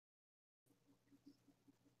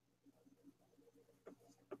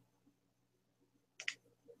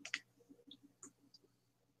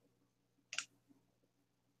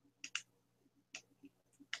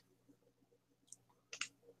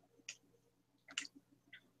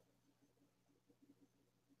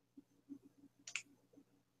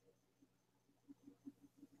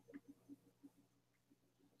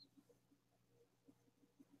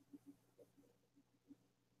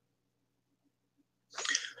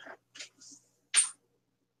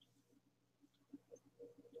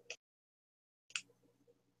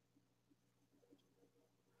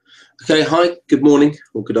Okay, hi, good morning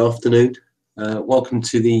or good afternoon. Welcome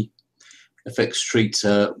to the FX Street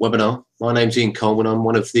webinar. My name's Ian Coleman. I'm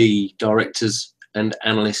one of the directors and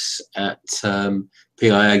analysts at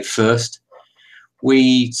Pia First.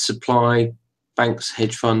 We supply banks,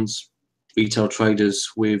 hedge funds, retail traders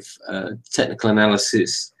with technical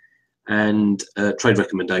analysis and trade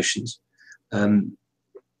recommendations.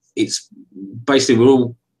 It's basically we're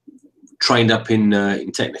all trained up in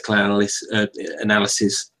technical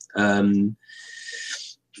analysis.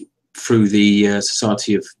 Through the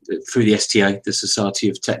STA, the Society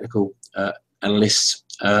of Technical Analysts,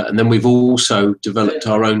 and then we've also developed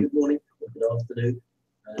our own. Good morning, good afternoon.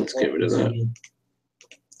 Let's get rid of that.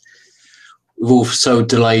 We've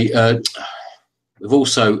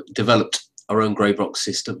also developed our own grey box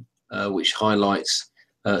system, which highlights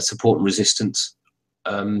support and resistance,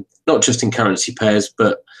 not just in currency pairs,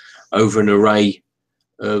 but over an array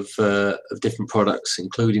of different products,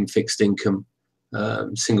 including fixed income,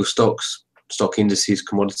 single stocks, stock indices,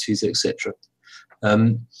 commodities, etc.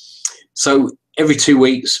 So every 2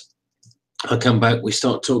 weeks, I come back. We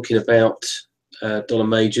start talking about dollar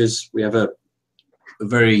majors. We have a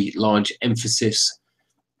very large emphasis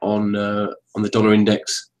on the dollar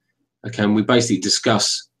index. Okay, and we basically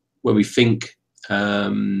discuss where we think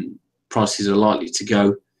prices are likely to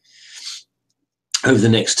go over the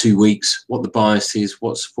next 2 weeks, what the bias is,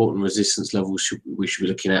 what support and resistance levels we should be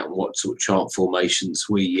looking at, and what sort of chart formations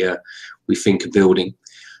we think are building.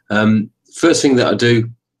 First thing that I do,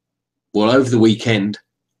 well, over the weekend,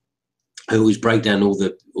 I always break down all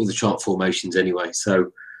the chart formations anyway.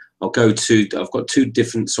 So I've got 2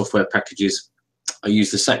 different software packages. I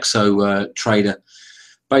use the Saxo Trader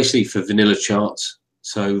basically for vanilla charts,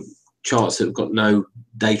 so charts that have got no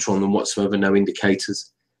data on them whatsoever, no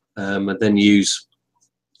indicators. I then use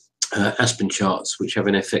Aspen charts, which have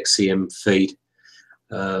an FXCM feed,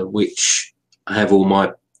 which I have all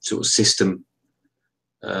my sort of system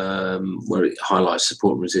where it highlights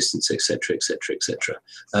support and resistance, etc., etc., etc.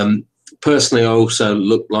 Personally, I also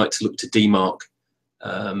like to look to DMARC,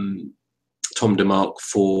 Tom DeMark,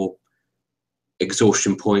 for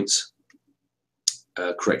exhaustion points,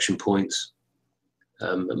 correction points,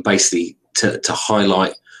 and basically to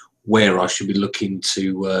highlight where I should be looking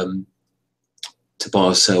to buy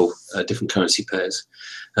or sell different currency pairs.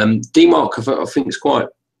 DMARC, I think,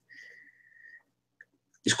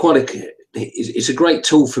 it's a great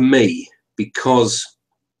tool for me because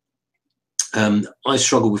I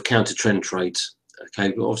struggle with counter trend trades. Okay,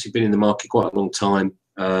 I've obviously been in the market quite a long time,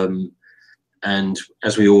 and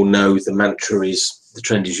as we all know, the mantra is the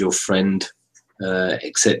trend is your friend,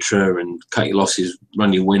 etc., and cut your losses,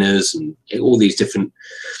 run your winners, and all these different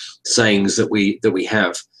sayings that we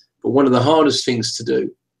have. But one of the hardest things to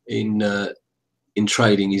do in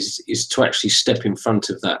trading is to actually step in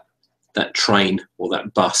front of that train or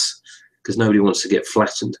that bus, because nobody wants to get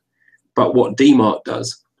flattened. But what DMARC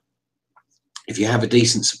does, if you have a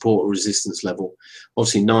decent support or resistance level,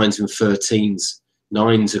 obviously 9s and 13s,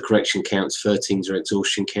 9s are correction counts, 13s are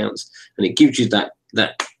exhaustion counts, and it gives you that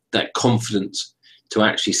confidence to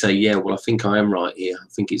actually say, yeah, well, I think I am right here. I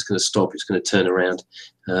think it's going to stop. It's going to turn around,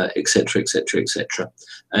 etc., etc., etc.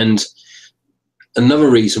 And another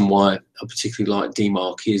reason why I particularly like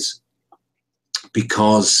DMARC is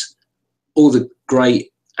because all the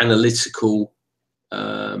great analytical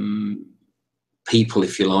people,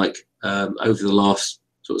 if you like, over the last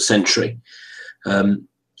sort of century,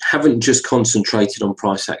 haven't just concentrated on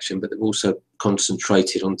price action, but they've also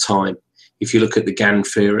concentrated on time. If you look at the Gann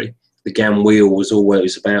theory, the Gann wheel was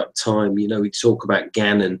always about time. You know, we talk about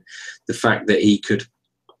Gann and the fact that he could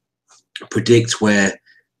predict where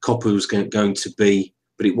copper was going to be,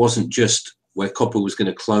 but it wasn't just where copper was going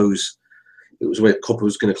to close. It was where copper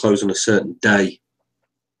was going to close on a certain day.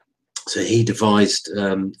 So he devised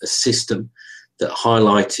a system that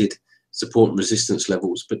highlighted support and resistance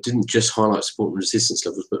levels, but didn't just highlight support and resistance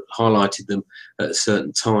levels, but highlighted them at a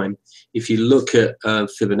certain time. If you look at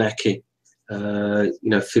Fibonacci,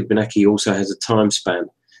 Fibonacci also has a time span.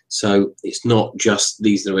 So it's not just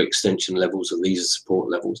these are extension levels and these are support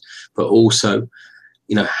levels, but also,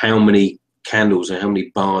 how many candles and how many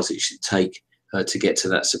bars it should take to get to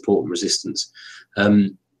that support and resistance.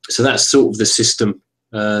 So that's sort of the system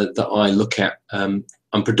that I look at. I'm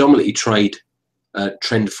predominantly trend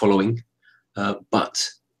following,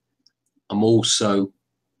 but I'm also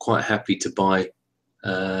quite happy to buy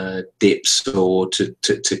dips or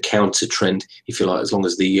to counter trend, if you like, as long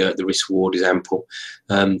as the risk reward is ample.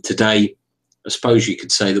 Today, I suppose you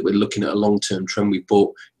could say that we're looking at a long-term trend. We've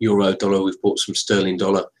bought euro dollar, we've bought some sterling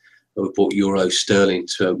dollar, we've bought euro sterling.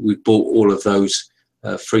 So we've bought all of those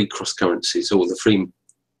free cross currencies, or the free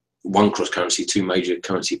one cross currency, two major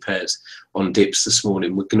currency pairs on dips this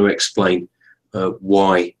morning. We're going to explain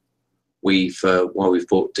why we've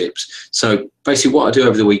bought dips. So basically, what I do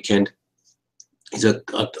over the weekend is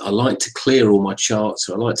I like to clear all my charts.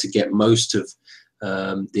 So I like to get most of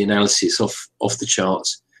the analysis off the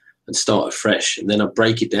charts and start afresh, and then I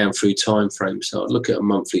break it down through time frames. So I look at a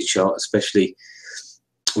monthly chart, especially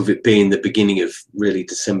with it being the beginning of really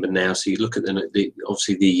December now. So you look at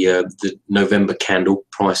obviously the November candle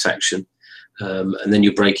price action, and then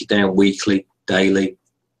you break it down weekly, daily.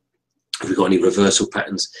 If we've got any reversal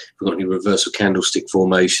patterns, if we've got any reversal candlestick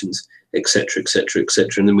formations, etc., etc.,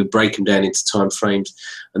 etc., and then we break them down into time frames,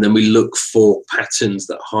 and then we look for patterns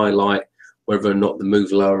that highlight whether or not the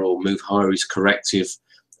move lower or move higher is corrective,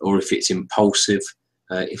 or if it's impulsive.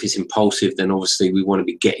 If it's impulsive, then obviously we want to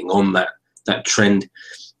be getting on that trend.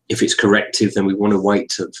 If it's corrective, then we want to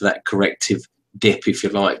wait for that corrective dip, if you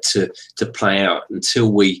like, to play out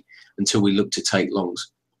until we look to take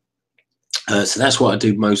longs. So that's what I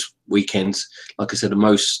do most weekends. Like I said,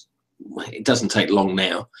 it doesn't take long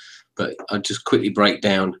now, but I just quickly break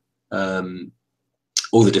down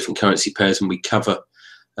all the different currency pairs, and we cover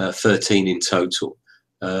 13 in total.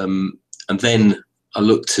 And then I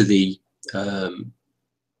look to the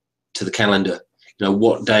calendar. You know,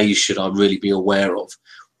 what days should I really be aware of?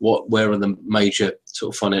 Where are the major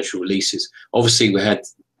sort of financial releases? Obviously, we had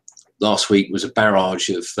last week was a barrage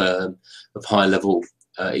of high level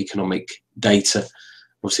economic data.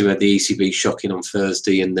 Obviously, we had the ECB shocking on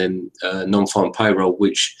Thursday, and then non-farm payroll,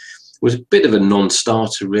 which was a bit of a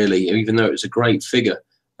non-starter, really, even though it was a great figure.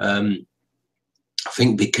 I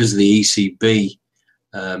think because the ECB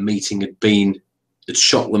meeting had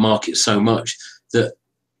shocked the market so much that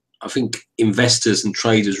I think investors and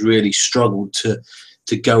traders really struggled to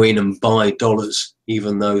go in and buy dollars,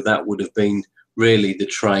 even though that would have been really the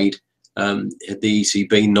trade. The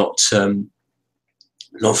ECB not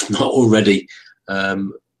already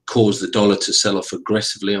caused the dollar to sell off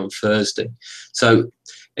aggressively on Thursday. So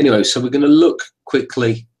anyway, so we're going to look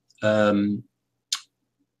quickly at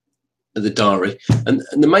the diary, and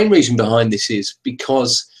the main reason behind this is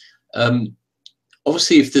because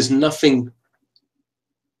obviously if there's nothing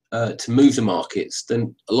to move the markets,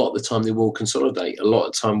 then a lot of the time they will consolidate. A lot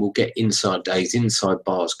of the time we'll get inside days, inside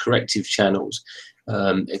bars, corrective channels,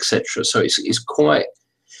 etc. So it's quite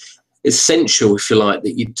essential, if you like,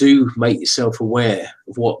 that you do make yourself aware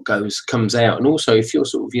of what comes out. And also, if you're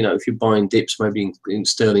sort of, if you're buying dips maybe in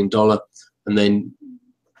sterling dollar, and then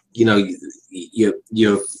you're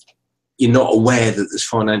not aware that there's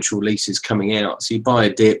financial releases coming out, so you buy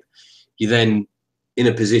a dip, you're then in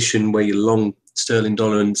a position where you're long sterling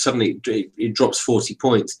dollar, and suddenly it drops 40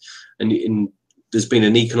 points, and there's been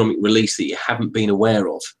an economic release that you haven't been aware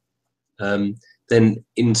of. Then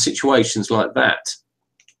in situations like that,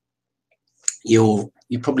 you're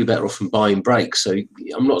probably better off in buying breaks. So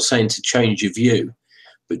I'm not saying to change your view,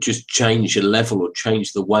 but just change your level or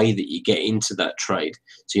change the way that you get into that trade.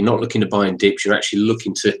 So you're not looking to buy in dips, you're actually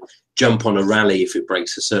looking to jump on a rally if it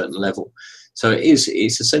breaks a certain level. So it's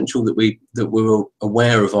essential that we're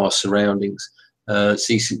aware of our surroundings. So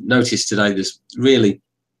you notice today there's really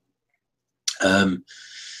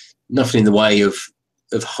nothing in the way of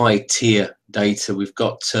high tier data. We've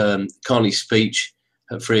got Carney's speech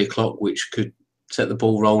at 3 o'clock, which could set the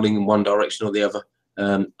ball rolling in one direction or the other.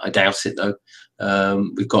 I doubt it though.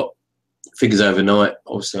 We've got figures overnight.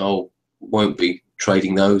 Obviously, I won't be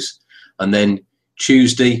trading those. And then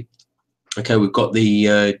Tuesday, okay, we've got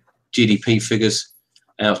the GDP figures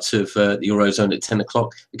out of the Eurozone at 10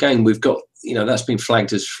 o'clock. Again, we've got, that's been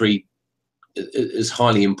flagged as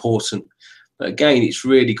highly important. But again, it's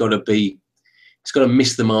really got to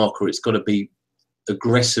miss the mark, or it's got to be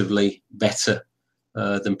aggressively better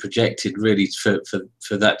than projected, really, for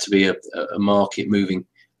that to be a market moving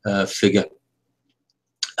figure.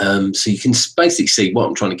 So you can basically see what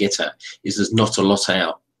I'm trying to get at is there's not a lot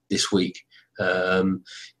out this week.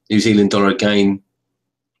 New Zealand dollar again,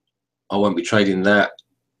 I won't be trading that.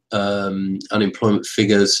 Unemployment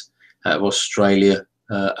figures out of Australia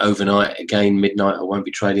overnight, again midnight, I won't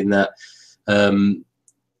be trading that.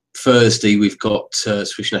 Thursday we've got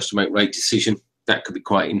Swiss National Bank rate decision. That could be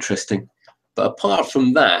quite interesting. But apart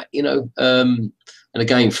from that, and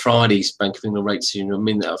again Friday's Bank of England rate decision,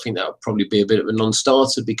 I think that would probably be a bit of a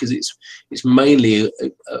non-starter, because it's mainly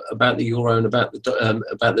about the euro and about the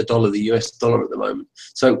dollar, the US dollar at the moment.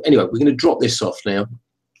 So anyway, we're going to drop this off now,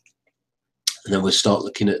 and then we'll start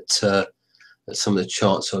looking at some of the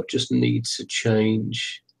charts. So I just need to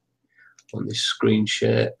change on this screen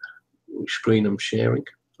share which screen I'm sharing,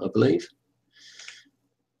 I believe.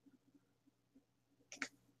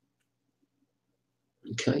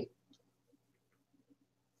 Okay,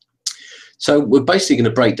 So we're basically going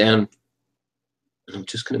to break down, and I'm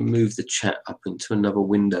just going to move the chat up into another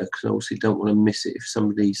window because I obviously don't want to miss it if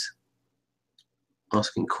somebody's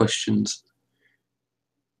asking questions.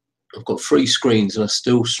 I've got 3 screens and I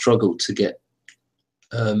still struggle to get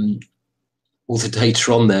all the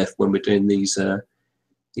data on there when we're doing these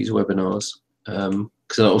webinars,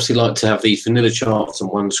 because I obviously like to have these vanilla charts on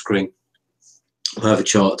one screen. I have the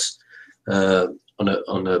charts on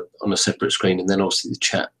a separate screen, and then obviously the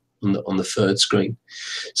chat on the third screen.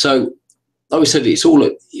 So, like we said, it's all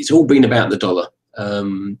been about the dollar.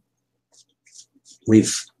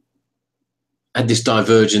 We've had this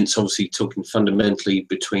divergence, obviously talking fundamentally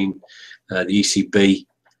between the ECB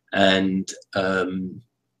and the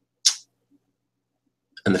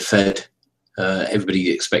Fed.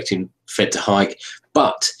 Everybody expecting Fed to hike,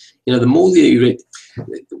 but you know, the more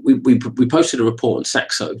we posted a report on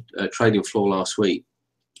Saxo trading floor last week,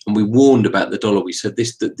 and we warned about the dollar. We said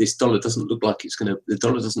this dollar doesn't look like it's going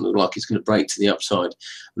to break to the upside,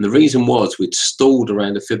 and the reason was we'd stalled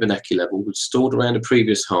around a Fibonacci level, we'd stalled around a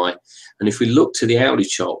previous high, and if we look to the hourly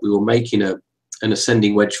chart, we were making an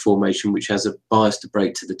ascending wedge formation which has a bias to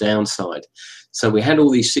break to the downside. So we had all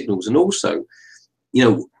these signals, and also, you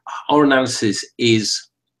know, our analysis is,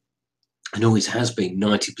 and always has been,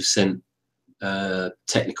 90%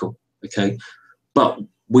 technical, okay? But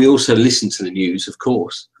we also listen to the news, of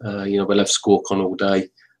course. You know, we'll have Squawk on all day,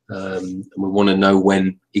 and we want to know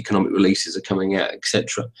when economic releases are coming out,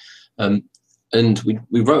 etc. And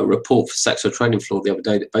we wrote a report for Saxo Trading Floor the other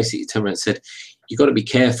day that basically turned around and said, you've got to be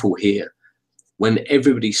careful here when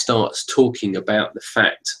everybody starts talking about the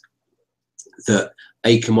fact that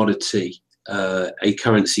a commodity, a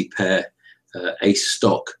currency pair, a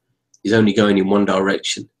stock is only going in one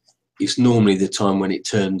direction. It's normally the time when it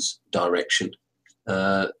turns direction.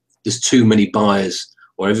 There's too many buyers,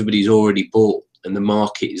 or everybody's already bought, and the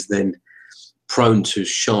market is then prone to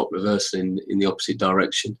sharp reversal in the opposite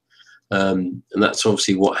direction. And that's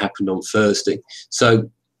obviously what happened on Thursday. So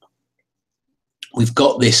we've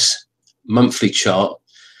got this monthly chart.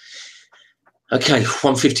 Okay,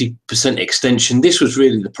 150% extension. This was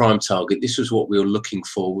really the prime target. This was what we were looking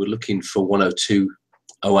for. We were looking for 102.08,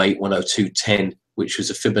 102.10, which was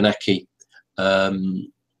a Fibonacci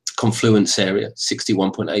confluence area,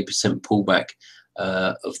 61.8% pullback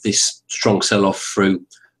of this strong sell-off through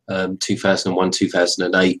 2001,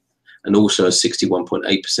 2008, and also a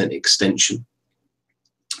 61.8% extension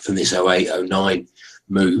from this 08, 09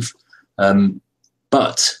 move.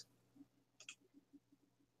 But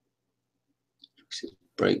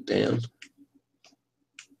breakdown.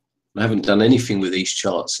 I haven't done anything with these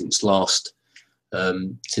charts since the last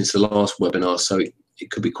webinar, so it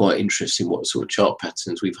could be quite interesting what sort of chart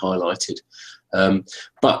patterns we've highlighted.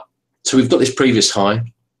 But so we've got this previous high,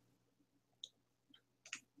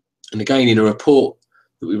 and again in a report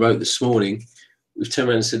that we wrote this morning, we've turned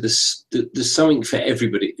around and said there's something for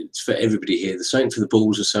everybody. It's for everybody here. There's something for the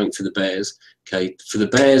bulls, there's something for the bears. Okay, for the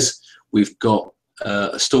bears, we've got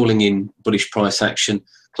a stalling in bullish price action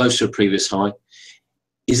close to a previous high.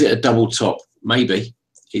 Is it a double top? Maybe.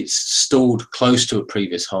 It's stalled close to a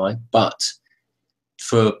previous high, but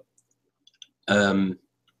for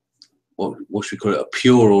what should we call it, a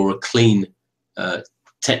pure or a clean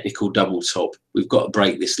technical double top, we've got to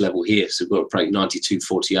break this level here. So we've got to break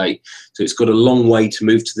 92.48. So it's got a long way to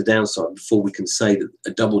move to the downside before we can say that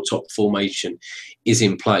a double top formation is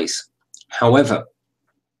in place. However,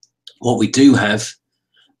 what we do have,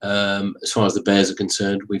 as far as the bears are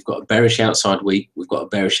concerned, we've got a bearish outside week, we've got a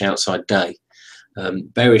bearish outside day.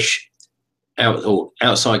 Bearish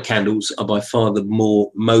outside candles are by far the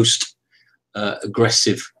most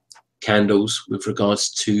aggressive candles with regards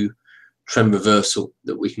to trend reversal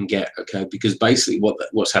that we can get, okay? Because basically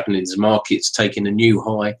what's happening is the market's taking a new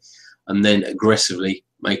high and then aggressively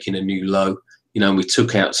making a new low. You know, we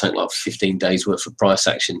took out something like 15 days worth of price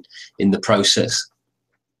action in the process.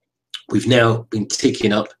 We've now been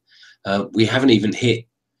ticking up. We haven't even hit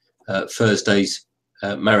Thursday's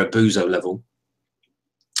Marabuzo level,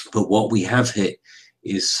 but what we have hit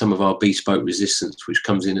is some of our bespoke resistance, which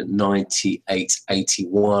comes in at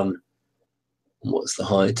 98.81. What's the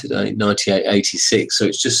high today? 98.86. So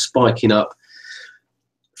it's just spiking up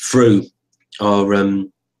through our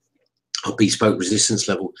bespoke resistance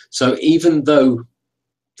level. So even though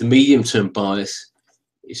the medium-term bias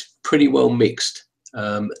is pretty well mixed,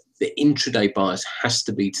 the intraday bias has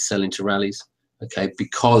to be to sell into rallies, okay,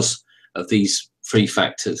 because of these three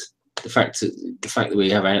factors. The fact that we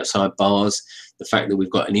have outside bars, the fact that we've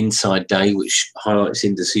got an inside day which highlights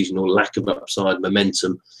indecision or lack of upside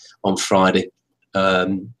momentum on Friday.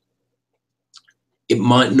 It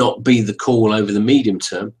might not be the call over the medium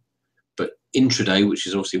term, but intraday, which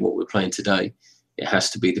is obviously what we're playing today, it has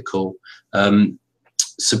to be the call.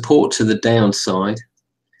 Support to the downside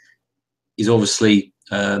is obviously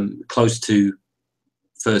close to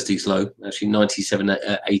Thursday's low, actually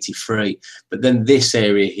 97.83. But then this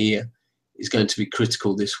area here is going to be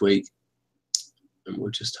critical this week. And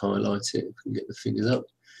we'll just highlight it if we can get the figures up.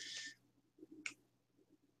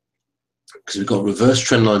 Because we've got reverse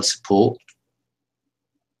trendline support.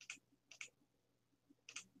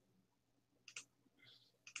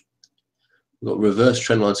 We've got reverse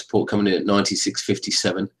trendline support coming in at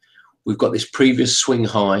 96.57. We've got this previous swing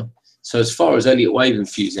high. So as far as Elliott wave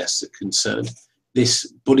enthusiasts are concerned,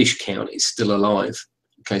 this bullish count is still alive.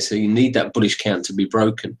 Okay, so you need that bullish count to be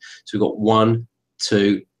broken. So we've got 1,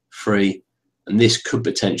 2, 3, and this could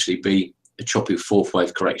potentially be a choppy fourth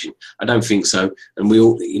wave correction. I don't think so. And we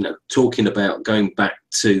all, talking about going back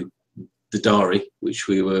to the diary, which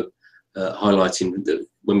we were highlighting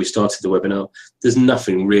when we started the webinar, there's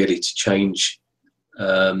nothing really to change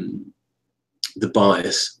the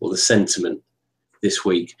bias or the sentiment this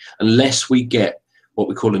week, unless we get what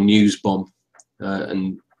we call a news bomb.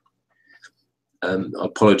 I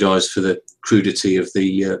apologise for the crudity of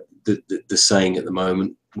the saying at the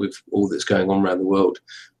moment with all that's going on around the world,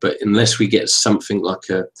 but unless we get something like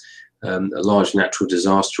a large natural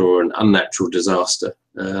disaster or an unnatural disaster,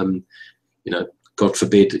 God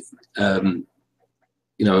forbid, a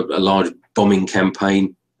large bombing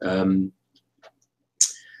campaign,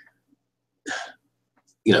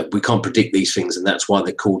 we can't predict these things, and that's why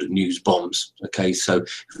they're called news bombs. Okay, so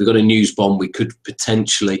if we've got a news bomb, we could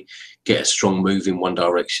potentially get a strong move in one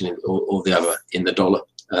direction or the other in the dollar.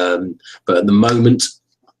 But at the moment,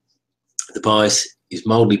 the bias is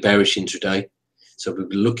mildly bearish intraday. So we'll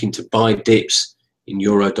be looking to buy dips in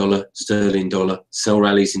euro dollar, sterling dollar, sell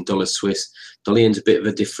rallies in dollar Swiss. Dollar yen's a bit of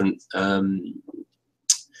a different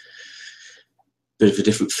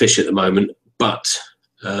fish at the moment, but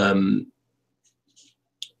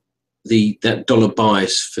that dollar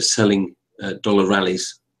bias for selling dollar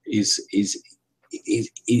rallies is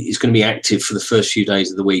going to be active for the first few days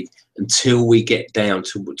of the week until we get down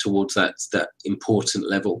towards that important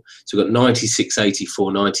level. So we've got 96.84,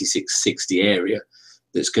 96.60 area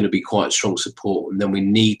that's going to be quite strong support, and then we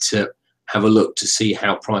need to have a look to see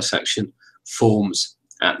how price action forms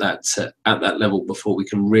at that level before we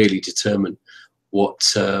can really determine what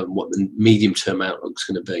the medium-term outlook's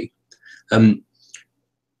going to be.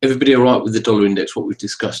 Everybody all right with the dollar index, what we've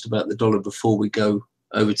discussed about the dollar before we go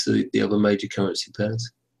over to the other major currency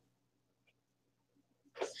pairs?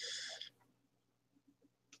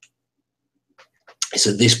 It's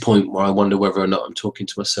at this point where I wonder whether or not I'm talking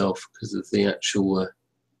to myself because of the actual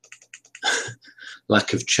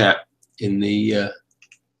lack of chat in the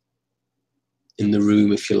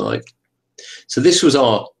room, if you like. So this was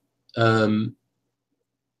our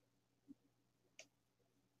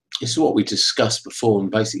this is what we discussed before,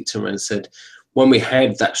 and basically turned around and said, when we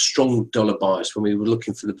had that strong dollar bias, when we were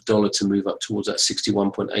looking for the dollar to move up towards that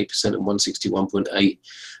 61.8% and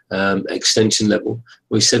 161.8 extension level,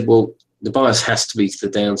 we said, well, the bias has to be to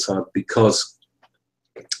the downside because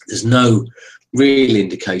there's no real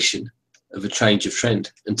indication of a change of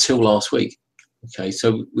trend until last week. Okay,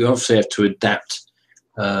 so we obviously have to adapt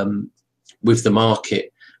with the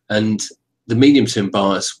market, and the medium-term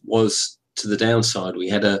bias was to the downside. We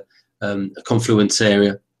had a confluence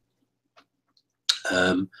area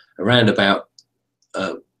around about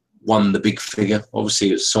one, the big figure.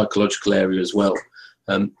 Obviously, it's a psychological area as well.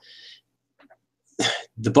 The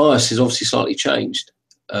bias is obviously slightly changed.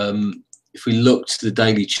 If we look to the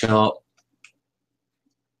daily chart,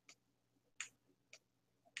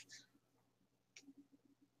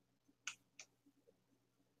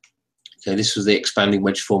 okay, this was the expanding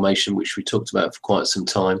wedge formation, which we talked about for quite some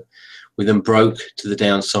time. We then broke to the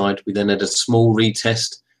downside. We then had a small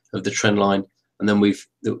retest of the trend line, and then we've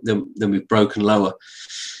broken lower.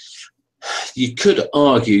 You could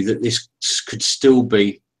argue that this could still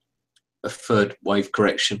be a third wave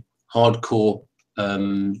correction. Hardcore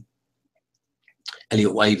Elliott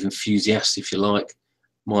wave enthusiasts, if you like,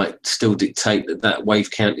 might still dictate that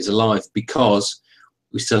wave count is alive because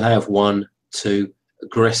we still have 1, 2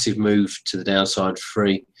 aggressive move to the downside,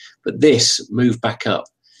 3, but this move back up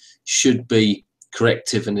should be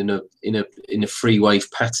corrective and in a free wave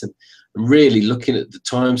pattern. And really looking at the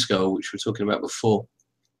time scale, which we were talking about before,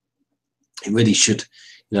 it really should,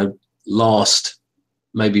 last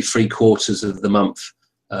maybe 3/4 of the month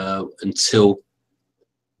until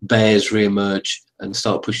bears re-emerge and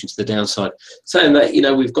start pushing to the downside. Saying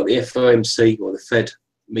that, we've got the FOMC or the Fed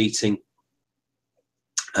meeting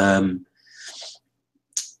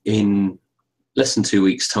in less than 2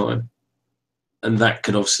 weeks' time. and that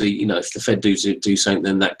could obviously, you know, if the Fed do something,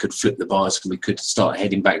 then that could flip the bias and we could start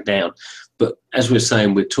heading back down. But as we're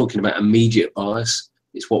saying, we're talking about immediate bias.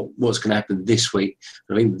 It's what's going to happen this week.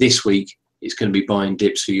 I mean, this week it's going to be buying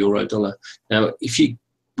dips for euro dollar. Now,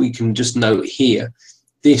 we can just note here,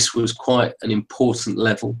 this was quite an important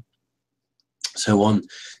level. So on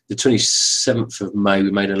the 27th of May, we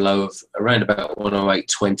made a low of around about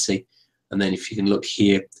 108.20, and then if you can look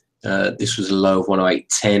here, this was a low of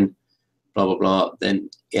 108.10. Blah blah blah. Then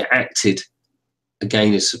it acted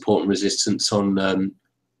again as support and resistance on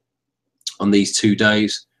these 2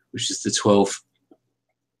 days, which is the 12th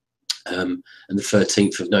and the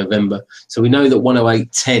 13th of November. So we know that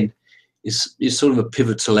 108.10 is sort of a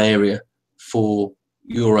pivotal area for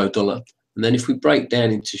euro dollar. And then if we break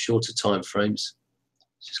down into shorter time frames,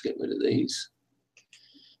 let's just get rid of these.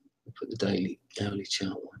 We'll put the daily hourly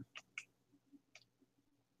chart one.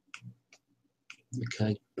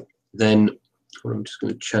 Okay. Then I'm just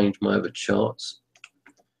going to change my other charts.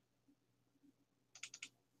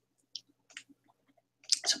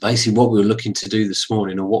 So basically what we were looking to do this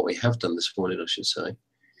morning, or what we have done this morning, I should say,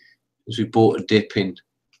 is we bought a dip in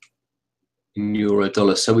euro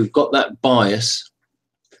dollar. So we've got that bias,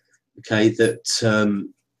 okay, that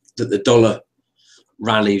the dollar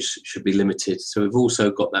rallies should be limited. So we've also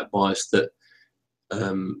got that bias that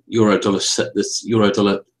euro dollar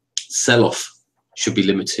sell-off should be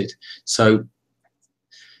limited. So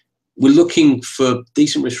we're looking for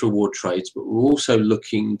decent risk reward trades, but we're also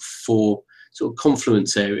looking for sort of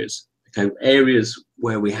confluence areas, okay, areas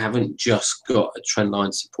where we haven't just got a trend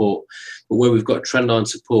line support, but where we've got trend line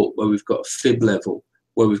support, where we've got a fib level,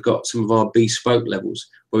 where we've got some of our bespoke levels,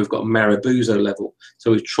 where we've got a Marabuzo level.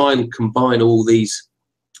 So we try and combine all these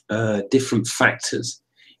different factors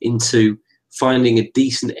into finding a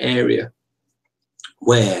decent area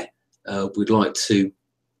where we'd like to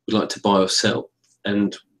buy or sell,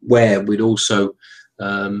 and where we'd also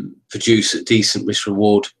produce a decent risk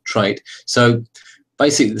reward trade. So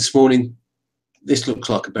basically this morning, this looks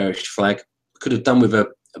like a bearish flag. Could have done with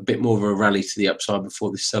a bit more of a rally to the upside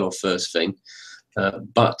before this sell-off first thing,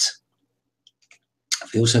 but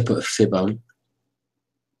if we also put a fib on,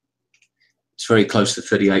 it's very close to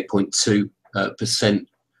 38.2%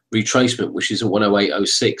 retracement, which is a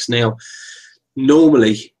 108.06. Now,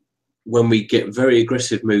 normally when we get very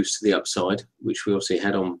aggressive moves to the upside, which we also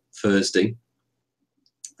had on Thursday,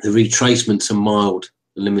 the retracements are mild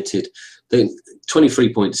and limited. The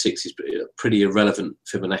 23.6 is a pretty irrelevant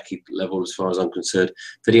Fibonacci level as far as I'm concerned.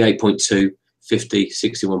 38.2, 50,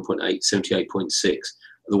 61.8, 78.6 are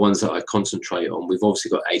the ones that I concentrate on. We've obviously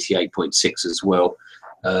got 88.6 as well,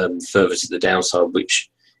 further to the downside, which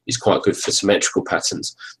is quite good for symmetrical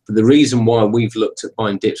patterns. But the reason why we've looked at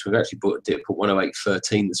buying dips, we've actually bought a dip at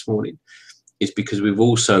 108.13 this morning, is because we've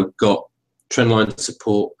also got trendline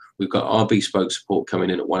support. We've got our bespoke support coming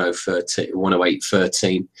in at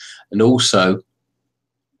 108.13, and also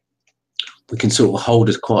we can sort of hold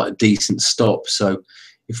as quite a decent stop. So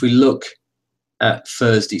if we look at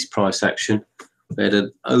Thursday's price action, we had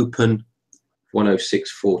an open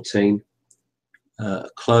 106.14, a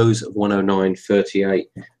close of 109.38.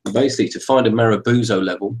 Basically, to find a Marabuzo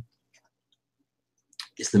level,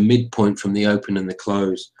 it's the midpoint from the open and the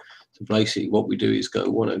close. So basically, what we do is go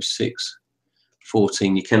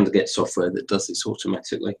 106.14. You can get software that does this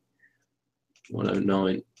automatically.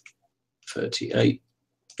 109.38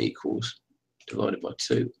 equals divided by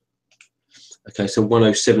 2. Okay, so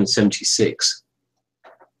 107.76.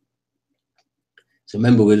 So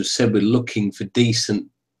remember, we said we're looking for decent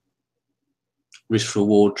risk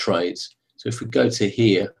reward trades. So if we go to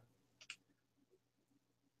here,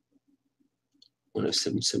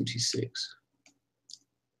 107.76.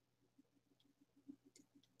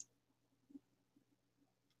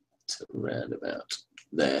 So around about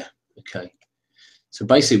there. Okay. So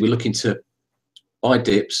basically, we're looking to buy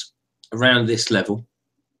dips around this level,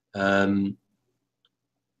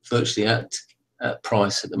 virtually at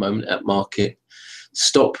price at the moment, at market.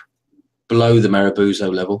 Stop below the Marabuzo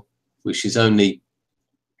level, which is only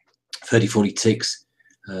 30-40 ticks.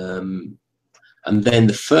 And then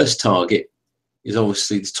the first target is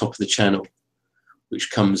obviously the top of the channel,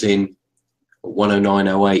 which comes in at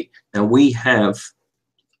 109.08. Now we have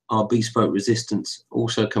our bespoke resistance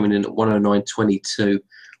also coming in at 109.22,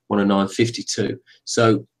 109.52.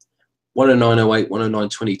 So 109.08,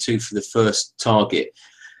 109.22 for the first target.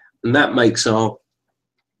 And that makes our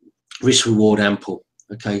risk reward ample,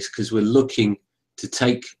 okay, because we're looking to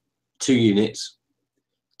take 2 units,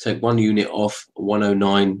 take 1 unit off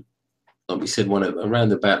 109, like we said,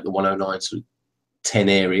 around about the 109 sort of 10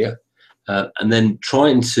 area, and then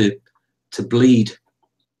trying to bleed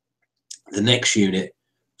the next unit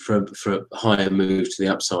for a higher move to the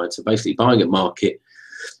upside. So basically buying at market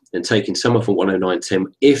and taking some off at 109.10.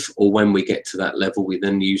 If or when we get to that level, we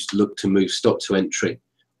then look to move stop to entry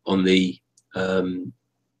on the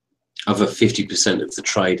other 50% of the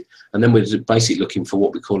trade. And then we're basically looking for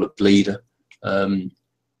what we call a bleeder. And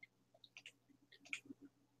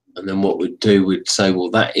then what we'd do, we'd say, well,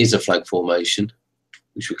 that is a flag formation,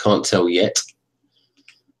 which we can't tell yet.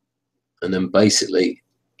 And then basically,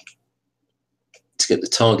 to get the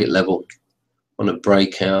target level on a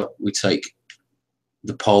breakout, we take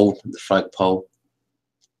the pole, the flag pole,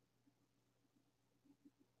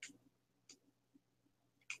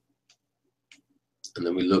 and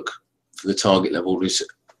then we look for the target level, which is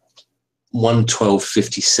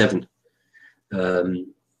 112.57,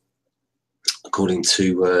 according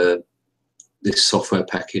to this software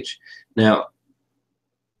package. Now,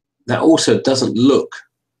 that also doesn't look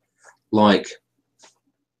like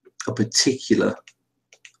a particular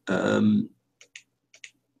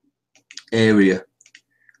area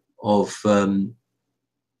of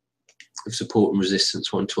support and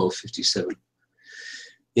resistance, 112.57.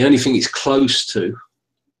 The only thing it's close to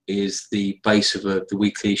is the base of the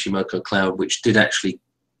weekly Ishimoku cloud, which did actually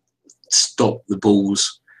stop the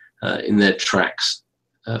bulls in their tracks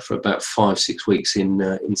for about 5-6 weeks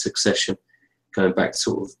in succession, going back to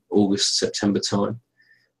sort of August, September time.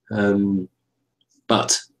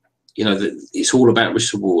 But you know, it's all about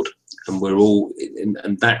risk reward, and we're all,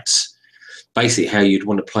 and that's basically how you'd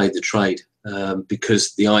want to play the trade,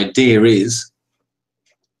 because the idea is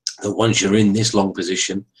that once you're in this long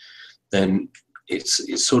position, then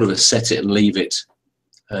it's sort of a set it and leave it,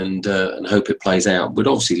 and hope it plays out. We'd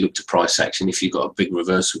obviously look to price action if you've got a big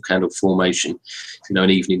reversal candle formation, you know, an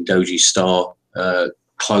evening doji star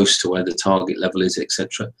close to where the target level is,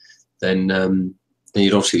 etc. Then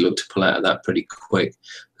you'd obviously look to pull out of that pretty quick.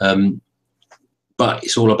 But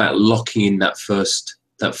it's all about locking in that first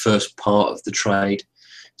part of the trade.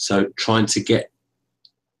 So trying to get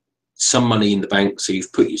some money in the bank. So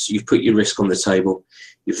you've put your risk on the table.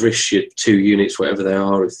 You've risked your 2 units, whatever they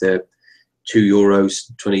are. If they're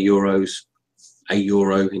 €2, 20 euros,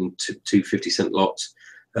 €1 in 2 50-cent lots,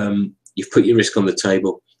 you've put your risk on the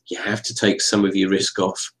table. You have to take some of your risk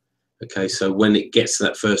off. Okay, so when it gets to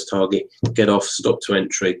that first target, get off, stop to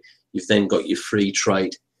entry. You've then got your free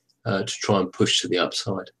trade to try and push to the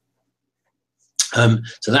upside.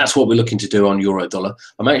 So that's what we're looking to do on euro dollar.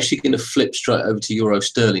 I'm actually going to flip straight over to euro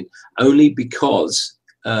sterling, only because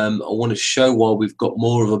I want to show why we've got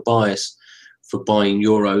more of a bias for buying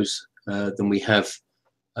euros than we have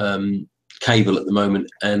cable at the moment.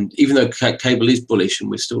 And even though cable is bullish and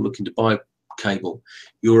we're still looking to buy cable,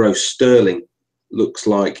 euro sterling looks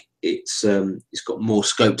like it's got more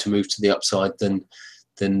scope to move to the upside than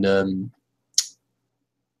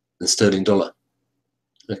sterling dollar.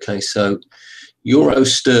 Okay, so euro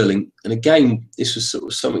sterling, and again, this was sort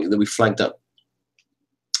of something that we flagged up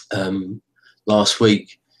last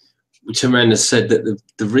week. We turned around and said that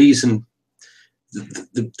the reason,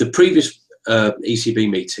 the previous ECB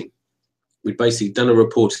meeting, we'd basically done a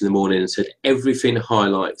report in the morning and said everything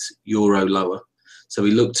highlights euro lower. So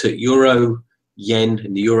we looked at euro yen,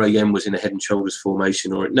 and the euro yen was in a head and shoulders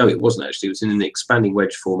formation, or no, it wasn't actually. It was in an expanding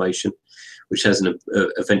wedge formation, which has an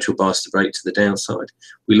eventual bias to break to the downside.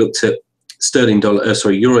 We looked at sterling dollar,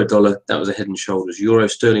 euro dollar. That was a head and shoulders. Euro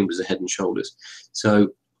sterling was a head and shoulders. So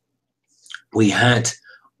we had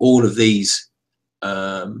all of these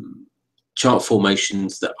chart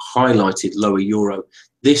formations that highlighted lower euro.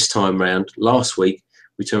 This time round, last week,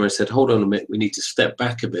 we turned around and said, hold on a minute, we need to step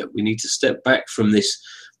back a bit. We need to step back from this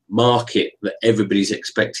market that everybody's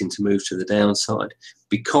expecting to move to the downside,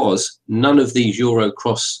 because none of these euro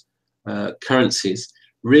cross currencies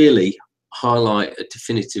really highlight a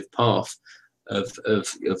definitive path of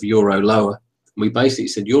euro lower. And we basically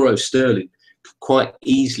said euro sterling could quite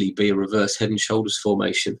easily be a reverse head and shoulders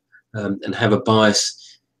formation and have a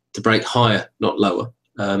bias to break higher, not lower.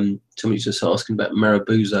 Somebody's just asking about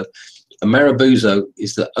Marabuzo. A Marabuzo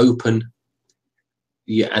is the open.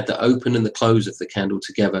 You add the open and the close of the candle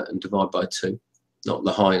together and divide by 2, not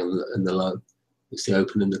the high and the low. It's the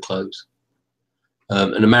open and the close.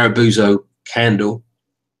 And a Marabuzo candle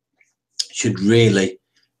should really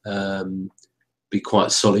be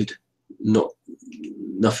quite solid.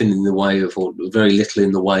 Nothing in the way of, or very little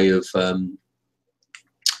in the way of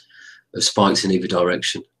spikes in either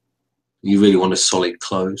direction. You really want a solid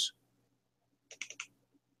close.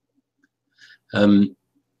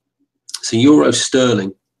 So euro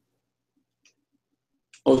sterling,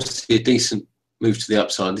 obviously a decent move to the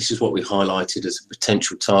upside. This is what we highlighted as a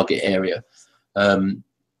potential target area. I'm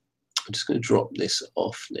just going to drop this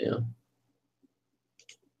off now.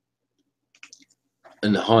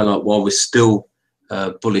 and highlight why we're still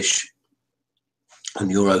bullish on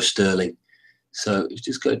euro sterling. So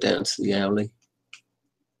just go down to the hourly.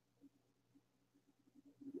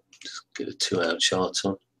 Just get a 2-hour chart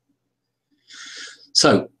on.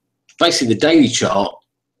 So basically the daily chart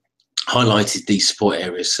highlighted these support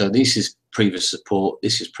areas. So this is previous support,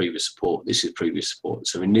 this is previous support, this is previous support.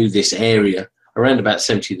 So we knew this area around about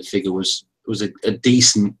 70, the figure was a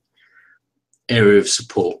decent area of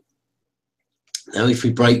support. Now if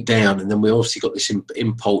we break down, and then we obviously got this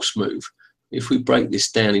impulse move, if we break this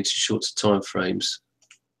down into shorter time frames,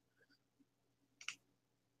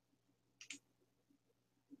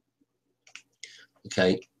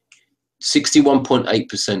 okay,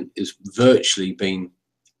 61.8% is virtually been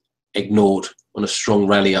ignored on a strong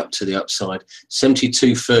rally up to the upside.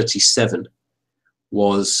 72.37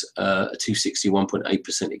 was a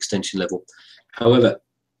 261.8% extension level. However,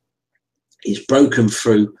 it's broken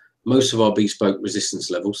through most of our bespoke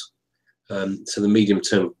resistance levels. So the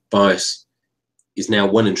medium-term bias is now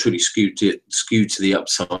well and truly skewed to the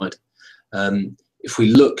upside. If we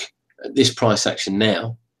look at this price action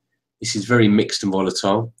now, this is very mixed and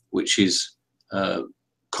volatile, which is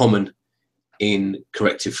common in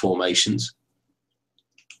corrective formations.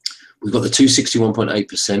 We've got the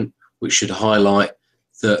 261.8%, which should highlight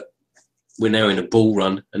that we're now in a bull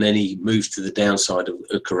run, and any move to the downside of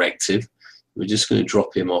a corrective. We're just going to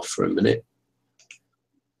drop him off for a minute.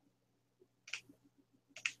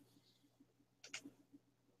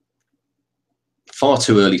 Far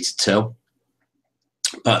too early to tell,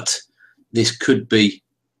 but this could be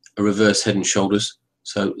a reverse head and shoulders.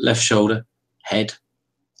 So left shoulder, head,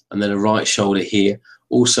 and then a right shoulder here.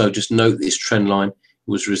 Also, just note this trend line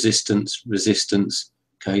was resistance, resistance.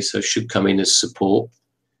 Okay, so should come in as support.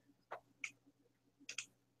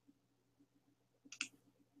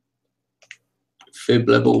 Fib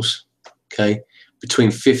levels, okay,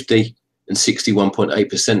 between 50 and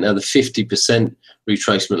 61.8%. Now the 50%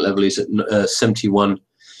 retracement level is at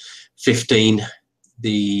 71.15.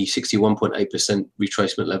 The 61.8%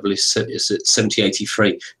 retracement level is at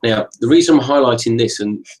 70.83. Now the reason I'm highlighting this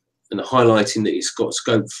and highlighting that it's got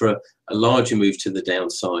scope for a larger move to the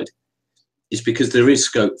downside is because there is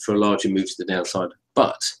scope for a larger move to the downside.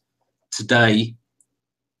 But today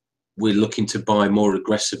we're looking to buy more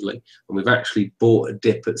aggressively, and we've actually bought a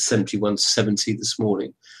dip at 71.70 this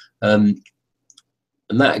morning. And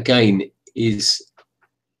that again is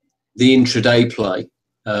the intraday play.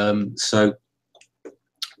 So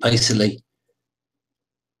basically,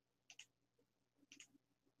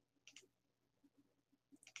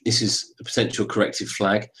 this is a potential corrective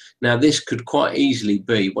flag. Now this could quite easily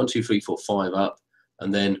be 1, 2, 3, 4, 5 up,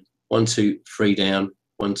 and then 1, 2, 3 down,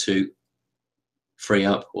 1, 2, 3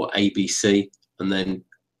 up, or ABC, and then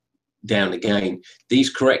down again. These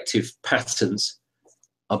corrective patterns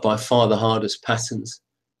are by far the hardest patterns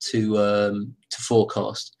to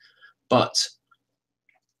forecast. But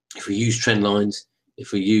if we use trend lines,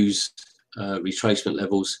 if we use retracement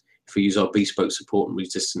levels, if we use our bespoke support and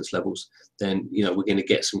resistance levels, then we're going to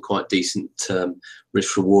get some quite decent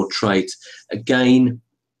risk-reward trades. Again,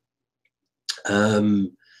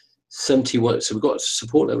 71. So we've got a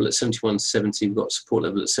support level at 71.70. We've got a support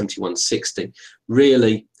level at 71.60.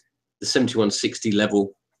 Really, the 71.60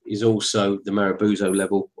 level is also the Marabuzzo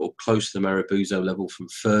level, or close to the Marabuzzo level from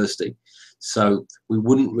Thursday. So we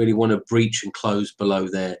wouldn't really want to breach and close below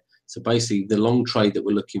there. So basically, the long trade that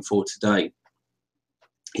we're looking for today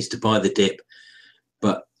is to buy the dip,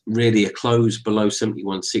 but really a close below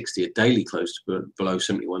 71.60, a daily close below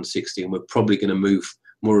 71.60, and we're probably going to move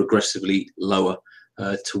more aggressively lower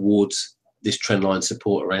towards this trend line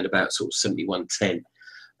support around about sort of 71.10.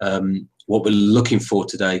 What we're looking for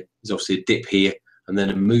today is obviously a dip here, and then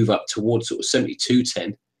a move up towards sort of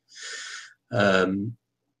 72.10, 72.10,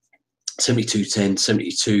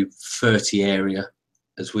 72.30 area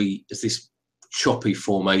as this choppy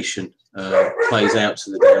formation plays out to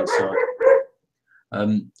the downside.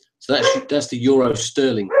 So that's the euro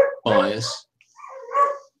sterling bias,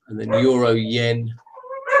 and then euro yen.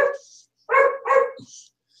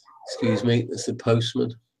 Excuse me, that's the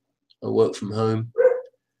postman. I work from home.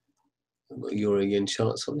 I've got euro yen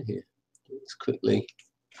charts on here. Let's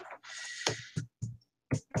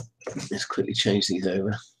quickly change these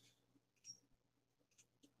over.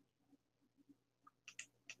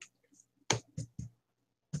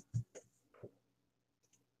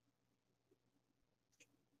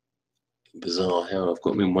 Bizarre how I've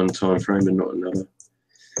got them in one time frame and not another.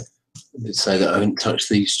 I did say that I haven't touched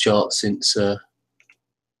these charts since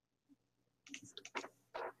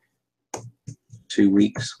 2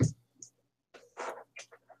 weeks.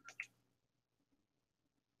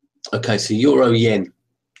 Okay, so euro yen.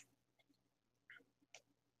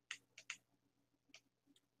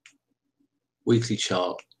 Weekly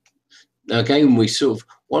chart. Now again, we sort of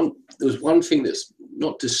there was one thing that's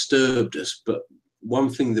not disturbed us, but one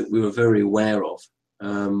thing that we were very aware of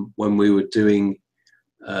when we were doing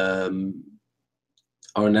our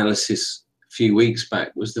analysis a few weeks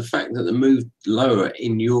back was the fact that the move lower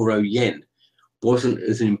in euro yen wasn't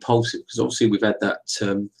as impulsive, because obviously we've had that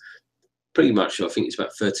pretty much, I think it's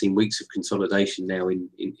about 13 weeks of consolidation now in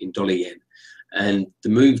dollar yen, and the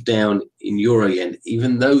move down in euro yen,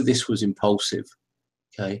 even though this was impulsive,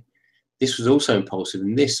 okay, this was also impulsive,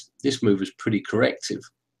 and this move was pretty corrective.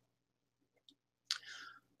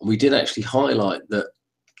 And we did actually highlight that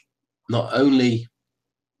not only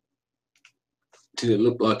did it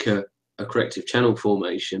look like a corrective channel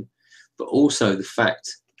formation, but also the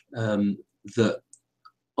fact that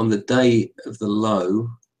on the day of the low,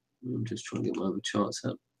 I'm just trying to get my other charts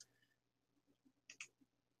up.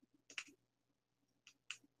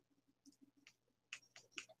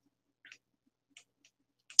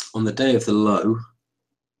 On the day of the low,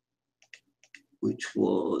 which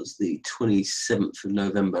was the 27th of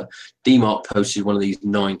November, DMARC posted one of these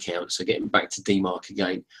 9 counts. So getting back to DMARC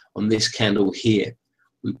again, on this candle here,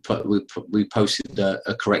 we posted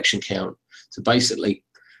a correction count. So basically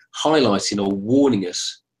highlighting or warning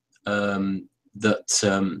us that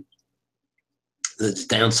the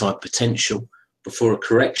downside potential before a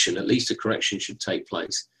correction, at least a correction should take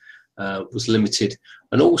place, was limited.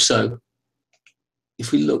 And also,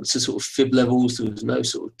 if we look to sort of fib levels, there was no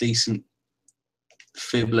sort of decent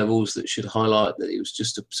fib levels that should highlight that it was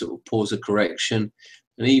just a sort of pause of correction,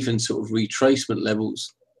 and even sort of retracement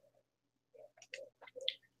levels.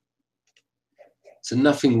 So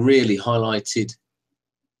nothing really highlighted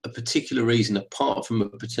a particular reason apart from a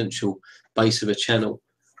potential base of a channel,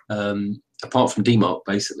 apart from DMARC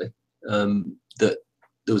basically, that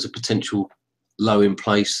there was a potential low in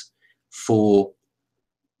place for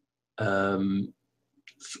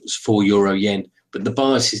euro yen. But the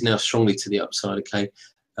bias is now strongly to the upside, okay?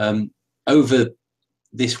 Over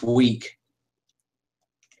this week,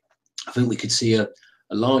 I think we could see a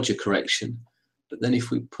larger correction. But then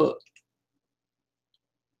if we put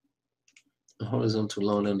a horizontal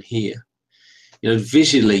line on here, you know,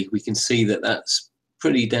 visually we can see that that's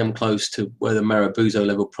pretty damn close to where the Marabuzo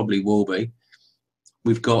level probably will be.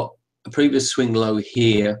 We've got a previous swing low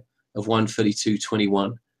here of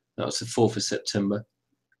 132.21. That was the 4th of September.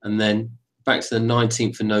 And then back to the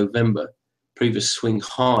 19th of November, previous swing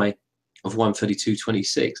high of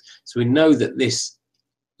 132.26. So we know that this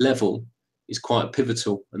level is quite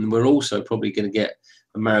pivotal, and we're also probably going to get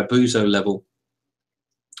a Marabuzo level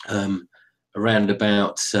around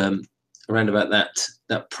about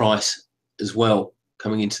that price as well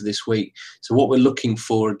coming into this week. So what we're looking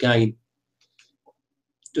for again,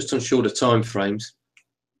 just on shorter time frames,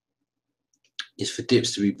 is for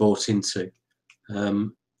dips to be bought into.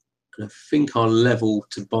 I think our level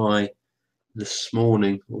to buy this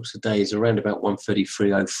morning or today is around about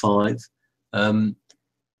 133.05. And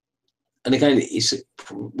again,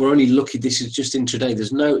 we're only looking. This is just intraday.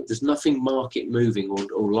 There's nothing market moving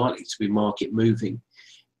or likely to be market moving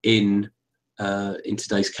in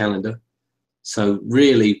today's calendar. So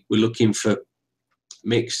really, we're looking for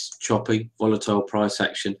mixed, choppy, volatile price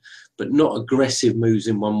action, but not aggressive moves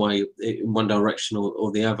in one way, in one direction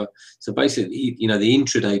or the other. So basically, you know, the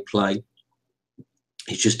intraday play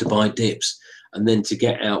is just to buy dips and then to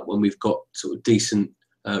get out when we've got sort of decent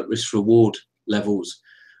risk reward levels,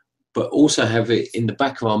 but also have it in the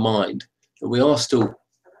back of our mind that we are still,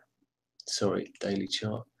 daily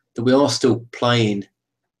chart, that we are still playing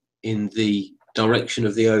in the direction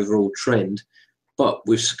of the overall trend, but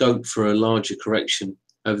with scope for a larger correction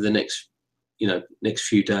over the next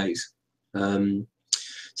few days. So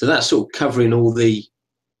that's sort of covering all the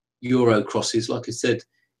euro crosses. Like I said,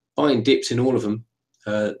 buying dips in all of them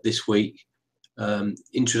this week.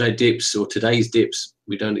 Intraday dips or today's dips,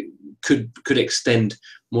 we could extend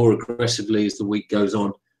more aggressively as the week goes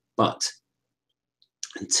on, but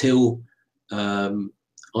until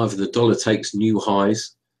either the dollar takes new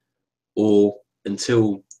highs or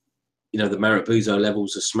until the Marabuzo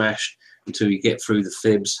levels are smashed, until you get through the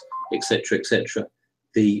fibs, etc., etc.,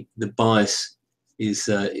 the bias is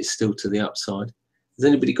still to the upside. Has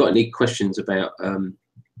anybody got any questions about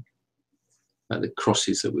the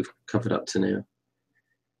crosses that we've covered up to now?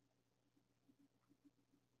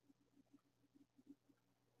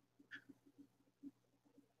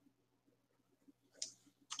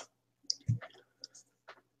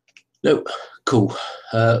 No, cool.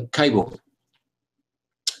 Cable.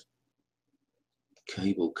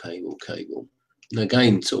 And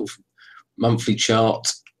again, sort of monthly chart,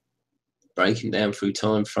 breaking down through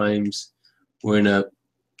time frames. We're in a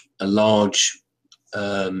large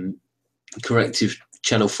corrective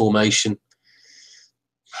channel formation.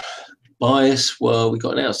 Bias, well, we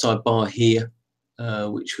got an outside bar here,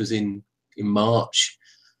 which was in March.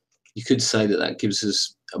 You could say that that gives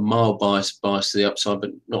us a mild bias to the upside,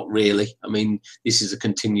 but not really. I mean, this is a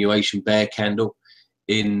continuation bear candle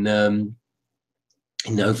in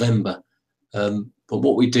November. But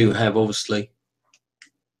what we do have, obviously,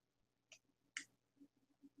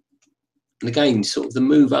 and again, sort of the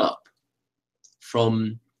move up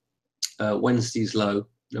from Wednesday's low.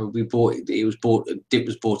 You know, a dip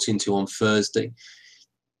was bought into on Thursday.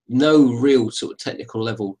 No real sort of technical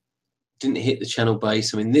level, didn't hit the channel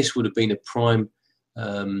base. I mean, this would have been a prime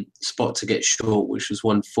spot to get short, which was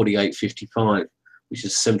 148.55, which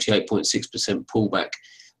is 78.6% pullback,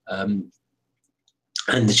 and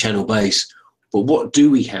the channel base. But what do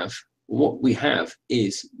we have? What we have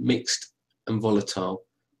is mixed and volatile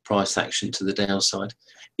price action to the downside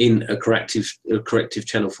in a corrective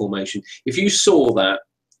channel formation. If you saw that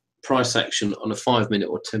price action on a 5-minute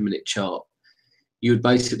or 10-minute chart, you would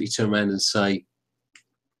basically turn around and say,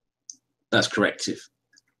 that's corrective.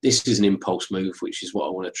 This is an impulse move, which is what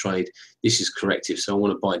I want to trade. This is corrective, so I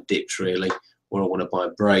want to buy dips really, or I want to buy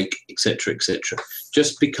a break, etc., etc.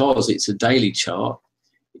 Just because it's a daily chart,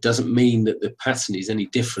 it doesn't mean that the pattern is any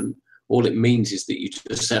different. All it means is that you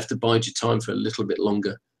just have to bide your time for a little bit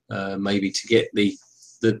longer, maybe to get the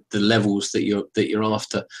levels that you're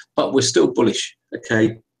after. But we're still bullish,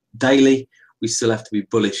 okay? Daily, we still have to be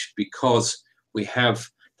bullish because we have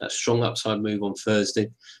that strong upside move on Thursday.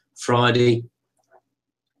 Friday,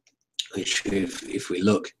 which if we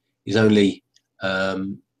look, is only a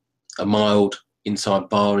mild inside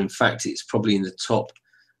bar. In fact, it's probably in the top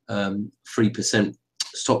 3%,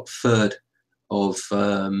 top third of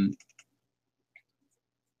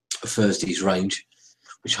Thursday's range,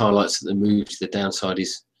 which highlights that the move to the downside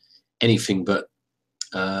is anything but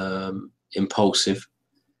impulsive.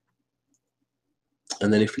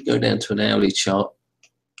 And then if we go down to an hourly chart,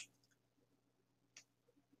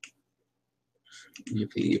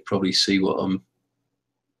 you probably see what I'm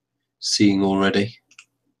seeing already.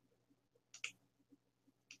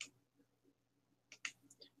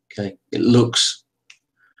 Okay, it looks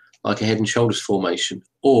like a head and shoulders formation,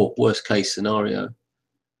 or worst case scenario,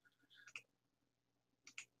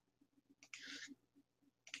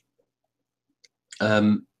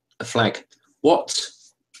 a flag. What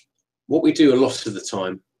we do a lot of the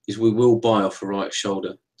time is we will buy off a right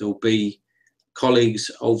shoulder. There will be colleagues,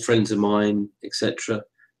 old friends of mine, etc.,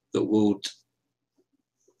 that would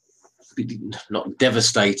be not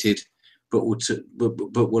devastated, but will turn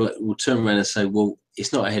around and say, well,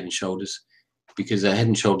 it's not a head and shoulders, because a head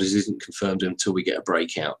and shoulders isn't confirmed until we get a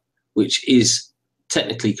breakout, which is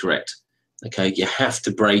technically correct. Okay, you have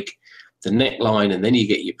to break the neckline and then you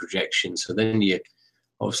get your projection. So then you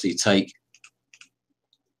obviously take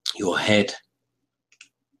your head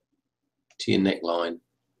to your neckline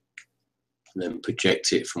and then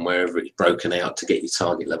project it from wherever it's broken out to get your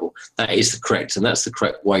target level. That is the correct, and that's the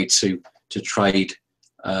correct way to trade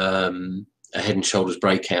a head and shoulders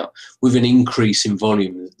breakout. With an increase in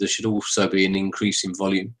volume, there should also be an increase in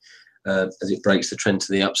volume as it breaks the trend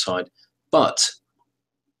to the upside. But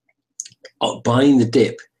buying the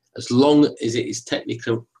dip, as long as it is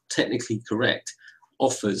technically correct,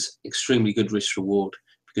 offers extremely good risk reward,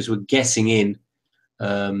 because we're getting in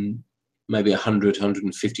maybe 100,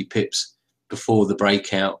 150 pips before the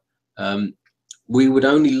breakout. We would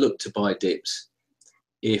only look to buy dips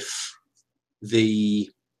if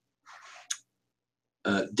the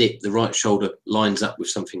dip, the right shoulder, lines up with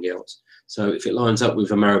something else. So if it lines up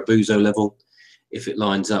with a Marabuzo level, if it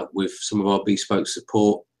lines up with some of our bespoke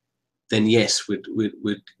support, then yes, we'd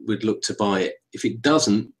look to buy it. If it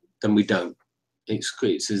doesn't, then we don't.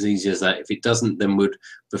 It's as easy as that. If it doesn't, then we'd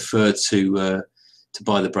prefer to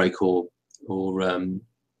buy the break or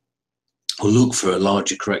look for a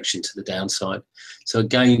larger correction to the downside. So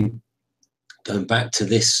again, going back to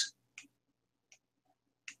this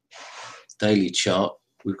daily chart,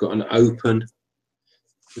 we've got an open.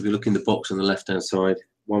 If you look in the box on the left-hand side,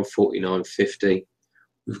 149.50.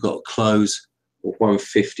 We've got a close of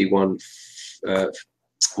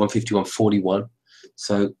 151.41.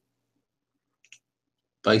 So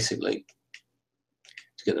basically,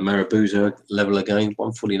 to get the Marabuzo level again,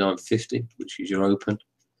 149.50, which is your open,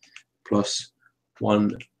 plus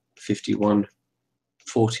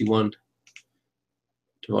 151.41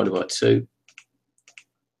 divided by 2.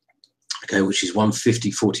 Okay, which is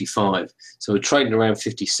 150.45. So we're trading around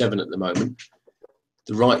 57 at the moment.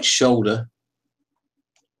 The right shoulder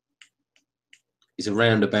is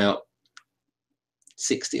around about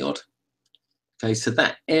 60 odd. Okay, so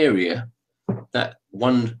that area, that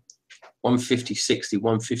 150, 60,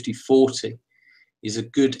 150, 40 is a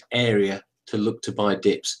good area to look to buy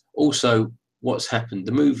dips. Also, what's happened,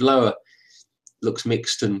 the move lower looks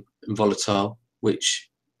mixed and volatile, which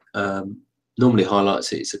normally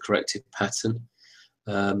highlights it's a corrective pattern.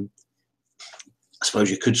 I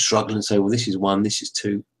suppose you could struggle and say, well, this is 1, this is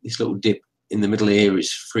 2, this little dip in the middle here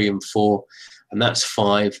is 3 and 4, and that's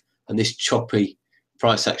 5, and this choppy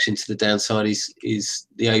price action to the downside is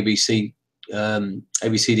the ABCD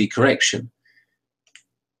correction.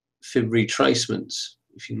 Fib retracements,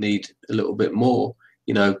 if you need a little bit more,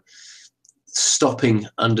 you know, stopping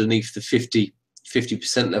underneath the 50%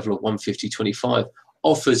 level of 150.25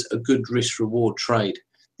 offers a good risk reward trade.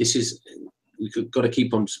 This is, we've got to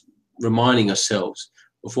keep on reminding ourselves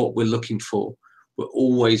of what we're looking for. We're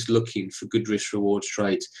always looking for good risk rewards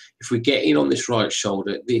trades. If we get in on this right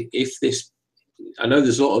shoulder, if this, I know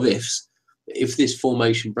there's a lot of ifs, but if this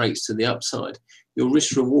formation breaks to the upside, your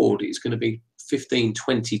risk reward is going to be 15,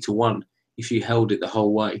 20 to 1 if you held it the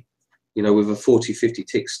whole way, you know, with a 40, 50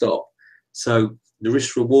 tick stop. So the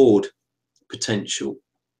risk reward potential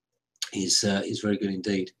is very good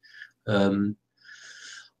indeed. On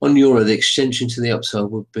euro, the extension to the upside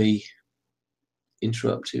would be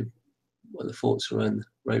interruptive. What are the thoughts around the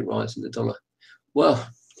rate rise in the dollar? Well,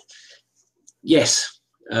 yes.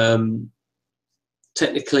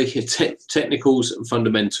 Technically, technicals and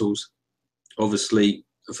fundamentals. Obviously,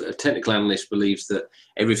 a technical analyst believes that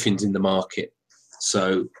everything's in the market.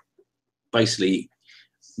 So basically,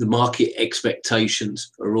 the market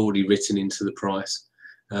expectations are already written into the price.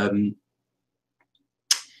 I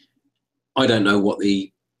don't know what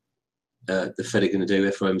the Fed are going to do,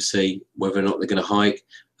 FOMC, whether or not they're going to hike.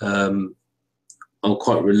 I'm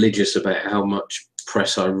quite religious about how much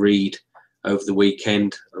press I read over the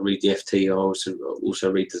weekend. I read the FT, I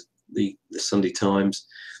also read the Sunday Times.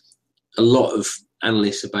 A lot of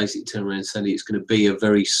analysts are basically turning around and saying it's going to be a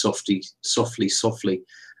very softly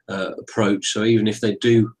approach. So even if they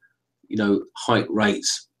do, you know, hike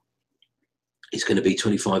rates, it's going to be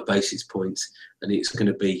 25 basis points, and it's going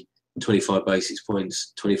to be 25 basis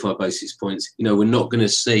points, 25 basis points. You know, we're not going to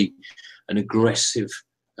see an aggressive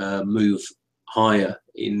move higher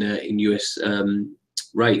in US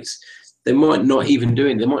rates. They might not even do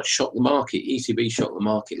it. They might shock the market. ECB shocked the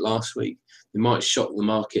market last week. They might shock the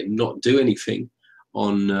market and not do anything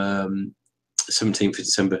on 17th of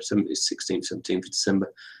December, 16th, 17th of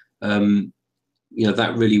December. You know,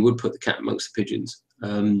 that really would put the cat amongst the pigeons.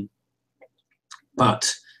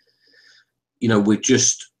 But, you know, we're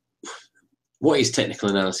just, what is technical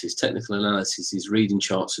analysis? Technical analysis is reading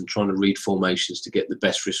charts and trying to read formations to get the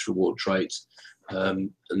best risk reward trades.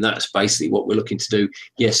 And that's basically what we're looking to do.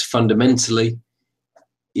 Yes, fundamentally,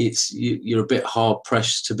 you're a bit hard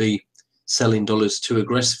pressed to be selling dollars too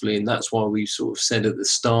aggressively, and that's why we sort of said at the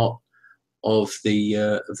start of the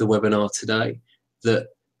webinar today that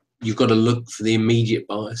you've got to look for the immediate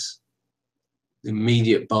bias. The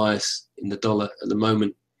immediate bias in the dollar at the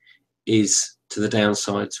moment is to the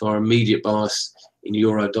downside. So our immediate bias in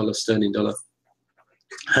euro, dollar, sterling dollar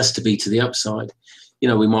has to be to the upside. You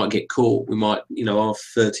know, we might get caught. We might, you know, our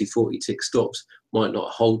 30, 40 tick stops might not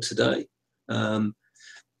hold today.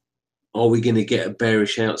 Are we going to get a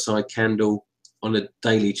bearish outside candle on a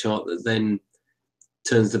daily chart that then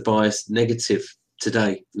turns the bias negative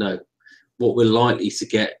today? No. What we're likely to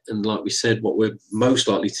get, and like we said, what we're most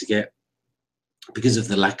likely to get, because of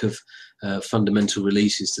the lack of fundamental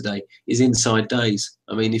releases today, is inside days.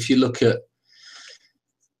 I mean, if you look at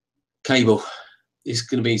cable, it's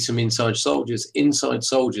going to be some inside soldiers. Inside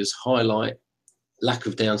soldiers highlight lack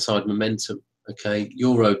of downside momentum. Okay,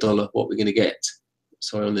 euro, dollar, what we're going to get,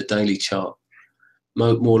 sorry, on the daily chart,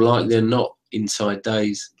 more likely than not, inside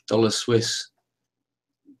days. Dollar Swiss,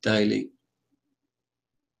 daily,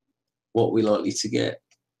 what we're likely to get,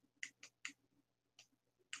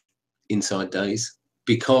 inside days,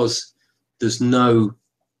 because there's no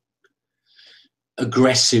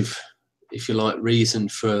aggressive, if you like, reason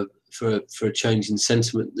for a change in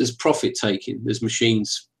sentiment. There's profit taking, there's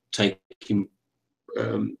machines taking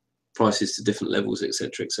prices to different levels,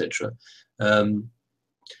 etc., etc.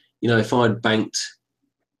 You know, if I'd banked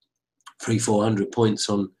 300-400 points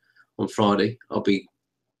on Friday, I'll be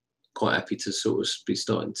quite happy to sort of be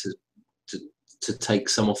starting to take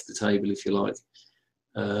some off the table, if you like.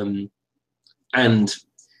 And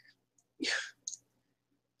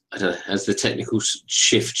I don't know, has the technical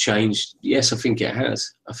shift changed? Yes, I think it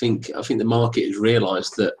has. I think the market has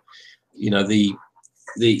realised that, you know, the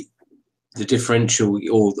differential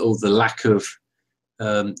or the lack of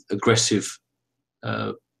aggressive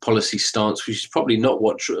policy stance, which is probably not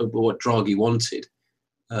what Draghi wanted,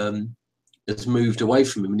 has moved away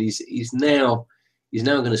from him, and he's now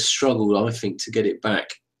going to struggle, I think, to get it back.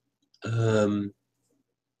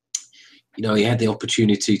 You know, he had the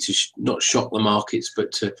opportunity to not shock the markets,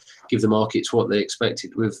 but to give the markets what they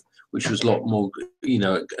expected, which was a lot more, you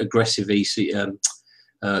know, aggressive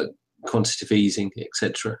quantitative easing,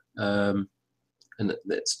 etc. And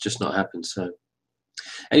that's just not happened. So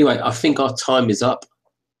anyway, I think our time is up.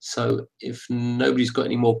 So if nobody's got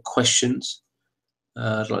any more questions,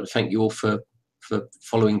 I'd like to thank you all for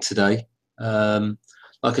following today. Like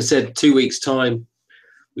I said, 2 weeks' time,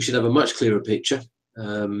 we should have a much clearer picture.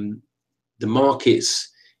 The markets,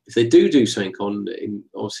 if they do something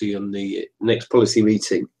obviously on the next policy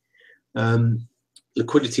meeting,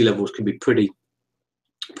 liquidity levels can be pretty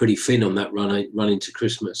thin on that run into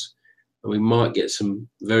Christmas, and we might get some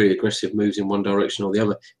very aggressive moves in one direction or the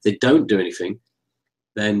other. If they don't do anything,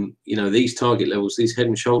 then, you know, these target levels, these head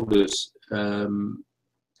and shoulders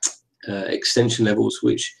extension levels,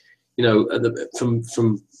 which, you know, from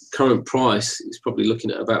current price, is probably looking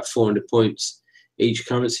at about 400 points each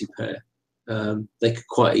currency pair. They could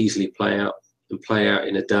quite easily play out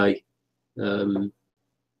in a day,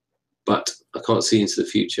 but I can't see into the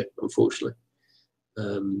future, unfortunately.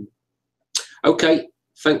 Okay,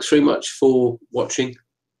 thanks very much for watching.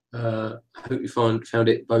 I hope you found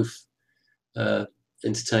it both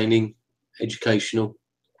entertaining, educational.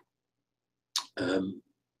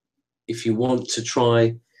 If you want to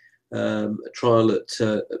try a trial at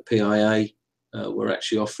PIA, we're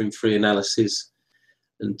actually offering free analysis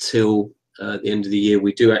until the end of the year.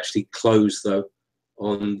 We do actually close, though,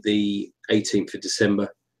 on the 18th of December.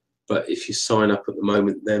 But if you sign up at the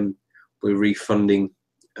moment, then we're refunding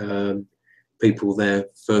people their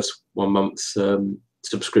first 1 month's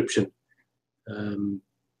subscription.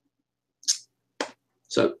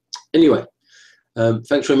 So anyway,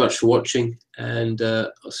 thanks very much for watching, and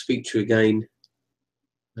I'll speak to you again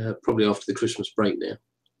probably after the Christmas break now.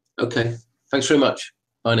 Okay, thanks very much.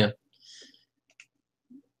 Bye now.